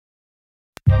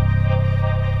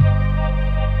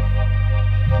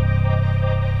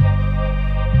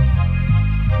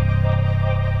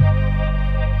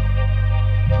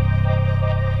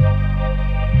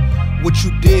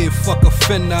fuck a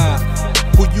finna.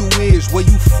 Who you is, where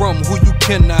you from, who you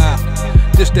cannot.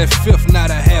 This that fifth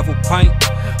night I have a pint.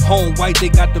 Home white, they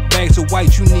got the bags of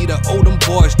white. You need a Odom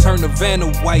boys, turn the van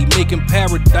to white. Making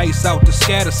paradise out the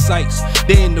scatter sites.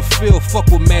 They in the field, fuck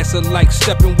with massa like.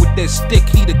 Stepping with that stick,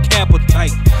 he the cap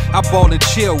tight. I ball and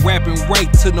chill, rapping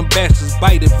right to them bastards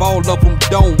bite. If all of them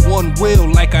don't, one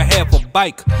will like I have a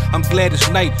bike. I'm glad it's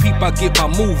night, peep, I get my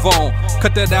move on.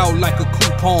 Cut that out like a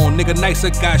coupon. Nigga nicer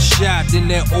got shot in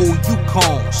that old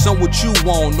Yukon. Son, what you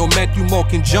want? No Matthew,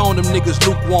 Mark, and John, them niggas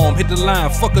lukewarm. Hit the line,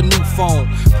 fuck a new phone.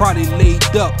 Probably laid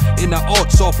up in the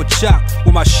arts off a chop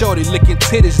with my shorty licking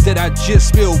titties that I just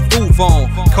spilled Vouv on.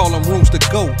 Callin' rooms to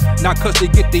go, not cause they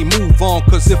get they move on.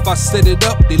 Cause if I set it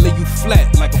up, they lay you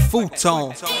flat like a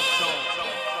futon.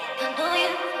 I know you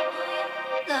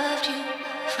loved you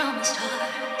from the start.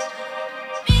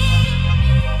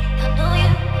 I know you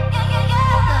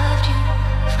loved you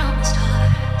from the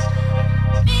start.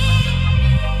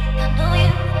 I know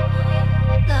you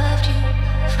loved you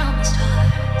from the start.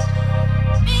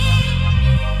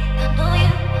 I know you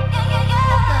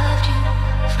loved you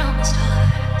from the start.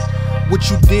 What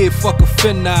you did, fuck a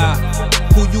finna.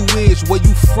 Who you is, where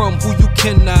you from, who you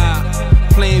cannot.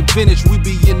 Playing vintage, we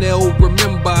be in there, oh,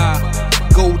 remember.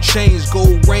 Gold chains,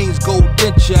 gold rings, gold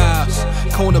dentures.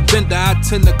 Kona bender, I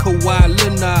tend to Kawhi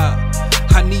Leonard.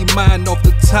 I need mine off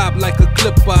the top like a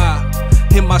clipper.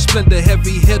 In my Splendor,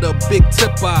 heavy hitter, big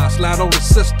tipper. Slide on the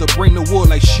sister, bring the wood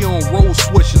like she on roll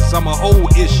switches. I'm a whole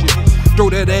issue. Throw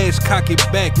that ass, cock it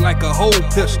back like a whole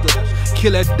pistol.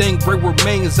 Kill that thing, break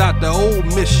remains out the old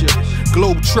mission.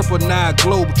 Globe tripper, now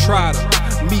globe trotter.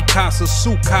 Me casa,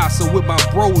 su casa, with my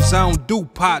bros, I don't do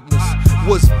partners.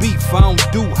 What's beef, I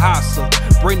don't do hassa.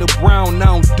 Bring the brown, I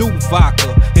don't do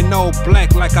vodka. And all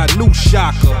black like I knew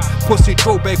Shaka. Pussy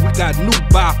throwback, we got new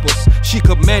boppers. She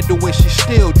commando when she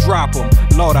still drop 'em.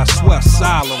 Lord, I swear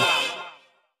solemn.